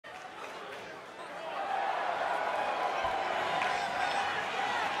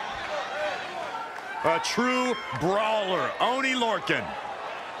A true brawler, Oney Lorcan.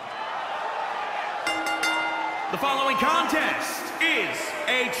 The following contest is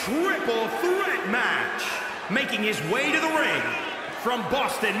a triple threat match. Making his way to the ring from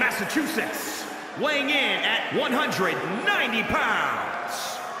Boston, Massachusetts, weighing in at 190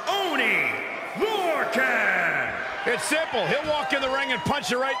 pounds, Oney Lorcan. It's simple. He'll walk in the ring and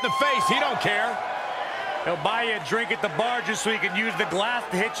punch you right in the face. He don't care. He'll buy you a drink at the bar just so he can use the glass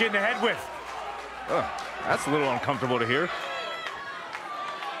to hit you in the head with. That's a little uncomfortable to hear.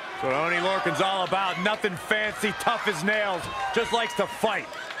 That's what Oney Lorcan's all about. Nothing fancy, tough as nails. Just likes to fight.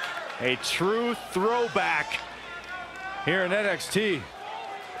 A true throwback here in NXT.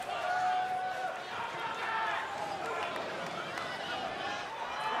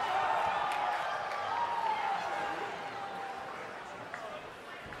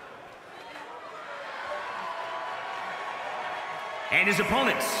 And his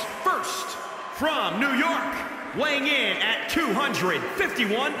opponents, first, from New York, weighing in at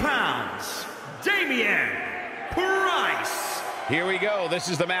 251 pounds, Damian Priest. Here we go. This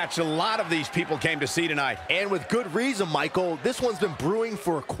is the match a lot of these people came to see tonight. And with good reason, Michael. This one's been brewing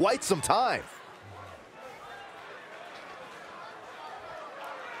for quite some time.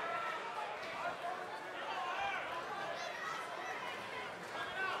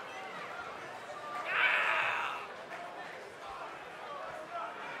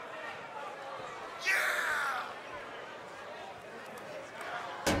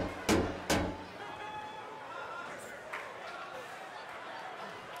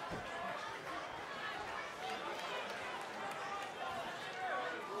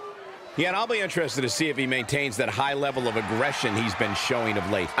 Yeah, and I'll be interested to see if he maintains that high level of aggression he's been showing of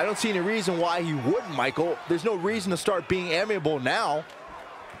late. I don't see any reason why he wouldn't, Michael. There's no reason to start being amiable now.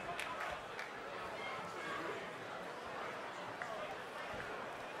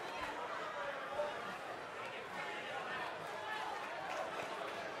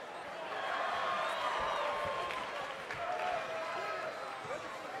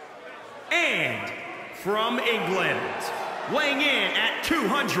 And from England, weighing in at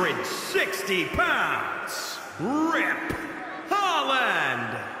 260 pounds, Ridge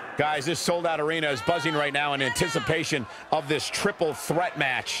Holland. Guys, this sold-out arena is buzzing right now in anticipation of this triple threat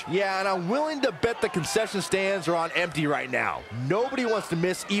match. Yeah, and I'm willing to bet the concession stands are on empty right now. Nobody wants to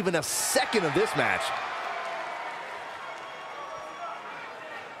miss even a second of this match.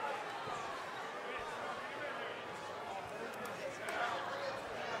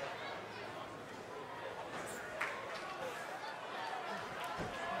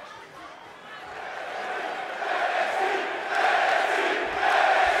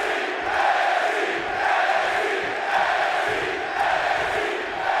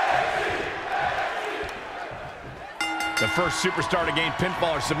 The first superstar to gain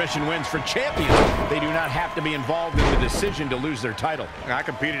pinfall or submission wins for champions. They do not have to be involved in the decision to lose their title. I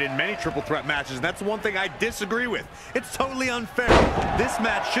competed in many triple threat matches, and that's one thing I disagree with. It's totally unfair. This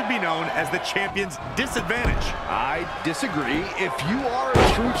match should be known as the champion's disadvantage. I disagree. If you are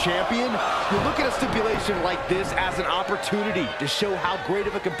a true champion, you look at a stipulation like this as an opportunity to show how great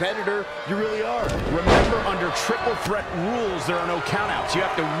of a competitor you really are. Remember, under triple threat rules, there are no countouts. You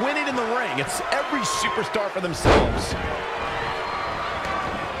have to win it in the ring. It's every superstar for themselves.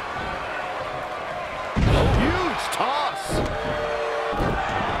 Huge toss.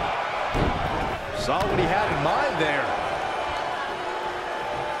 Saw what he had in mind there.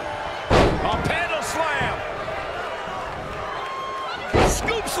 A panel slam.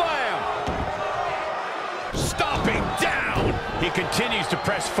 Scoop slam. Stomping down. He continues to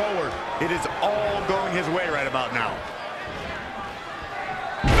press forward. It is all going his way right about now.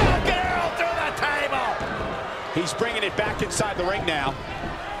 Girl through the table. He's bringing it back inside the ring now.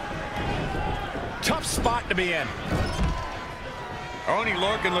 Tough spot to be in. Oney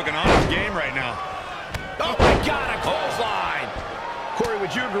Lorcan looking on his game right now. Oh my God, a clothesline. Corey,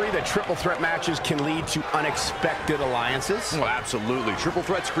 would you agree that triple threat matches can lead to unexpected alliances? Well, absolutely. Triple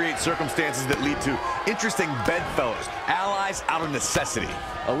threats create circumstances that lead to interesting bedfellows, allies out of necessity.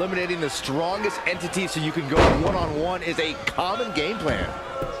 Eliminating the strongest entity so you can go one-on-one is a common game plan.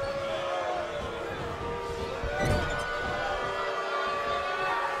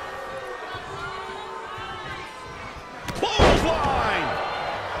 Clothesline!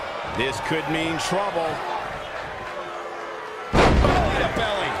 This could mean trouble. Belly to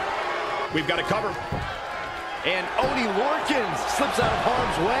belly. We've got to cover. And Oney Lorcan slips out of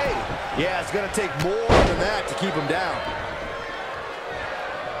harm's way. Yeah, it's going to take more than that to keep him down.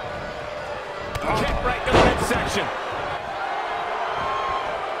 Kick right to the midsection.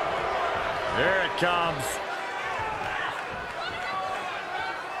 There it comes.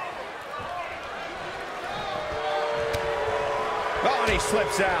 Oh, and he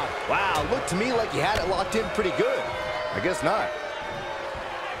slips out. Wow, looked to me like he had it locked in pretty good. I guess not.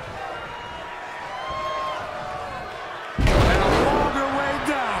 And a longer way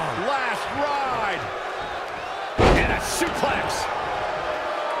down. Last ride. And a suplex.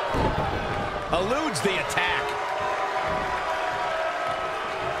 Eludes the attack.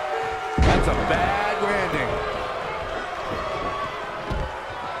 That's a bad landing.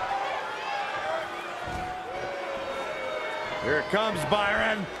 Here it comes,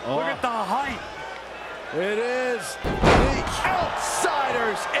 Byron. Look at the height. It is the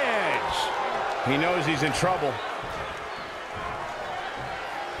outsider's edge. He knows he's in trouble.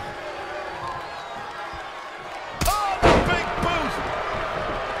 Oh, the big boost.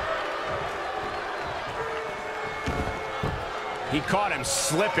 He caught him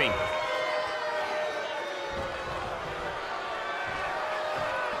slipping.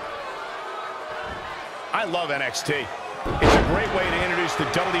 I love NXT. It's a great way to introduce the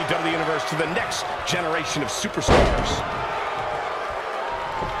WWE Universe to the next generation of superstars.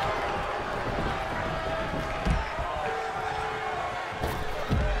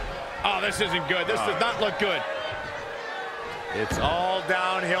 Oh, this isn't good. This does not look good. It's all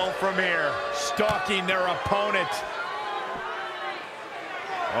downhill from here. Stalking their opponent.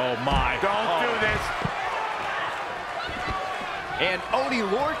 Oh, my. Don't do this. And Oney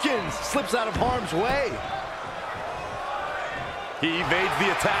Lorcan slips out of harm's way. He evades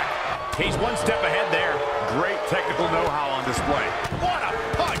the attack. He's one step ahead there. Great technical know-how on display. What a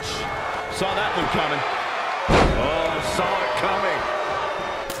punch! Saw that one coming. Oh, saw it coming.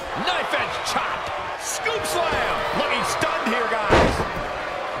 Knife edge chop. Scoop slam. Looking stunned here, guys.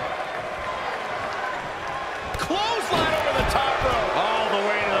 Clothesline over the top rope. All the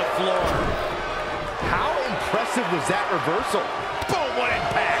way to the floor. How impressive was that reversal? Boom, what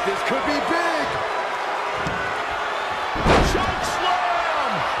impact. This could be big. Choke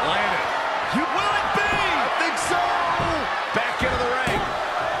slam. Landed. You will it be? I think so. Back into the ring.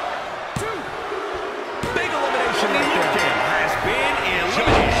 Big elimination right there. Has been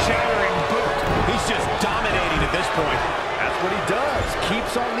eliminated. Shattering boot. He's just dominating at this point. That's what he does.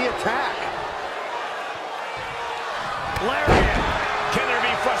 Keeps on the attack. Lariat. Can there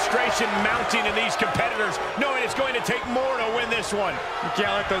be frustration mounting in these competitors, knowing it's going to take more to win this one? You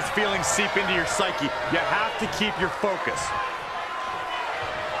can't let those feelings seep into your psyche. You have to keep your focus.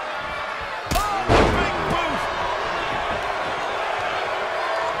 Oh, big boot.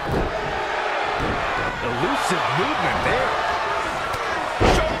 Elusive movement there.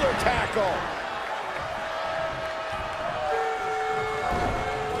 Shoulder tackle.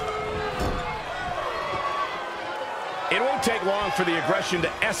 It won't take long for the aggression to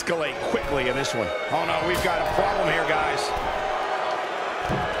escalate quickly in this one. Oh no, we've got a problem here, guys.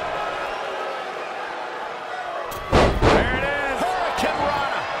 There it is. Hurricane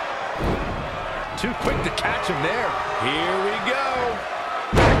Rana. Too quick to catch him there. Here we go.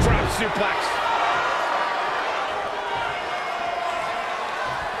 Backdrop suplex.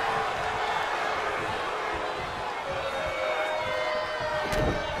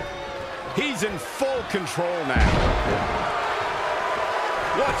 He's in full control now.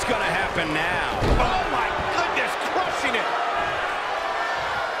 What's going to happen now? Oh, my goodness, crushing it.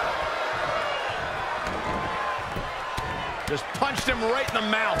 Just punched him right in the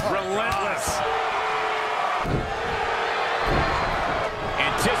mouth. Relentless.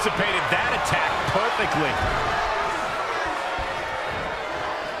 Anticipated that attack perfectly.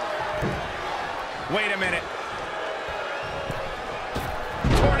 Wait a minute.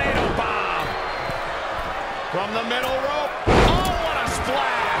 Tornado bomb. From the middle rope. Oh, what a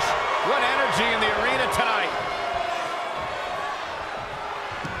splash. What energy in the arena tonight.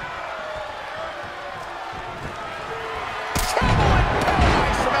 Trouble in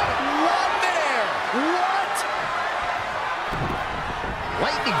paradise about one there. What?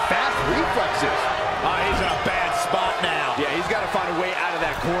 Lightning fast reflexes. He's in a bad spot now. Yeah, he's got to find a way out of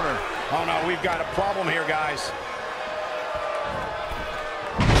that corner. Oh, no, we've got a problem here, guys.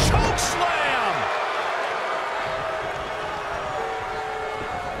 Choke slam!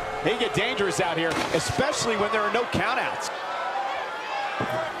 They get dangerous out here, especially when there are no countouts.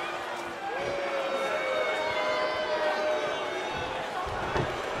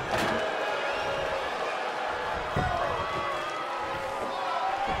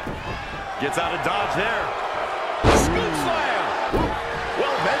 Gets out of dodge there. Scoop slam!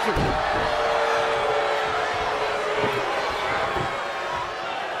 Well measured.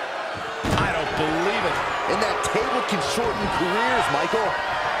 I don't believe it. And that table can shorten careers, Michael.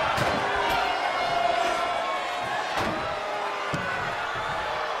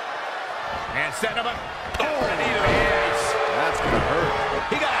 And setting him up. Oh, and into the face. That's going to hurt.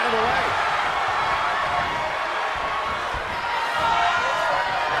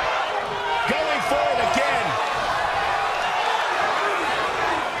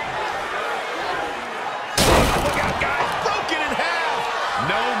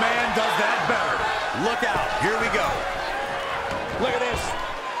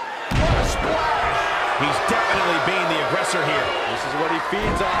 He's definitely being the aggressor here. This is what he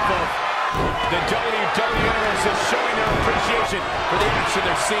feeds off of. The WWE Universe is showing their appreciation for the action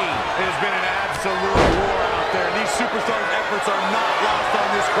they're seeing. It has been an absolute war out there. These superstars' efforts are not lost on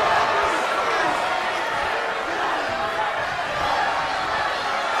this crowd.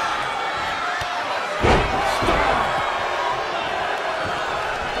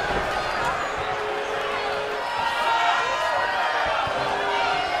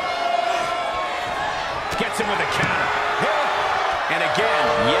 Gets him with a counter. And again,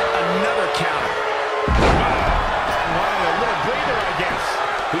 yet another counter. Wanted a little breather, I guess.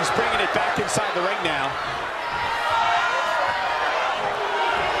 He's bringing it back inside the ring now.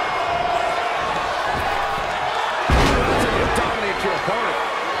 That's how you dominate your opponent.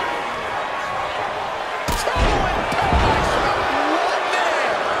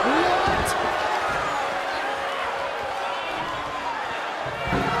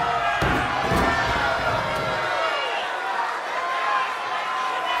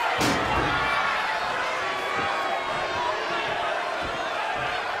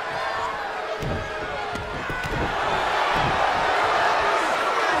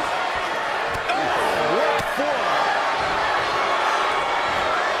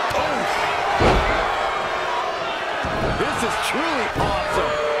 This is truly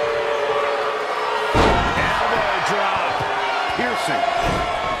awesome. Elbow drop. Piercing.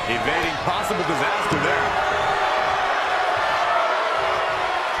 Evading possible disaster there.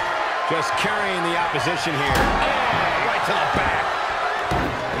 Just carrying the opposition here. Oh, right to the back.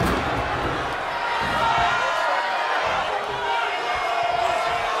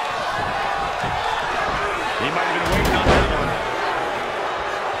 He might have been waiting on that one.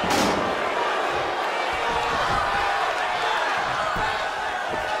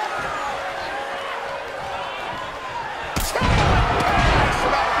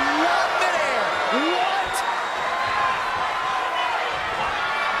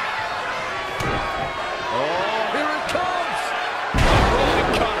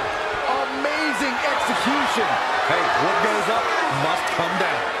 Hey, what goes up must come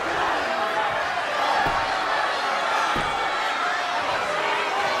down.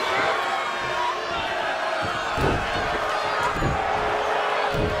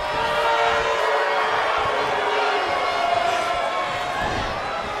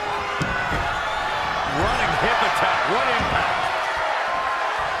 Running hip attack. What impact.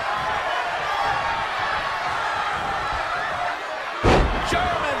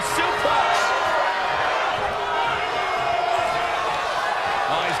 German suplex.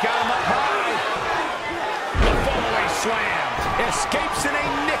 Oh, he's got him up high. The follow-away slam. Escapes in a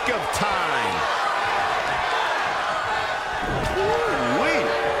nick of time. Ooh-wee.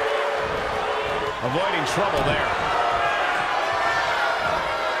 Avoiding trouble there.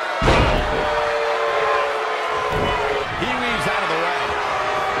 He weaves out of the way.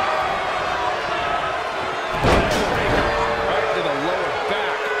 Right to the lower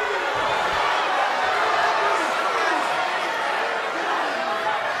back.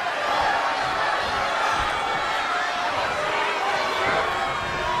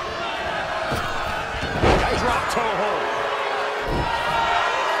 Drop toe hold.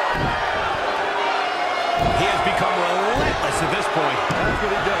 He has become relentless at this point. That's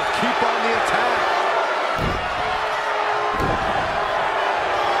what he does. Keep on the attack.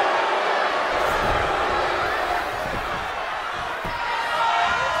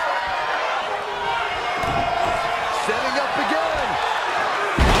 Setting up again.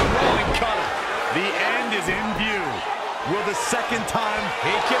 A rolling cutter. The end is in view. Will the second time He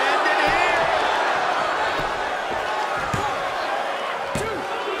can end it here.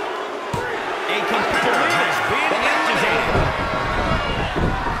 A competitor has been activated.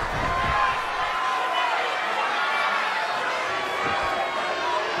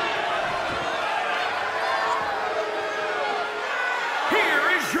 Here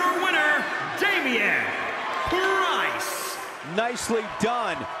is your winner, Damian Priest. Nicely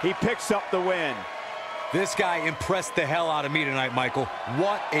done. He picks up the win. This guy impressed the hell out of me tonight, Michael.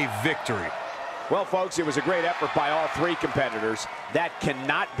 What a victory. Well, folks, it was a great effort by all three competitors. That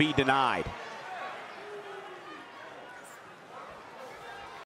cannot be denied.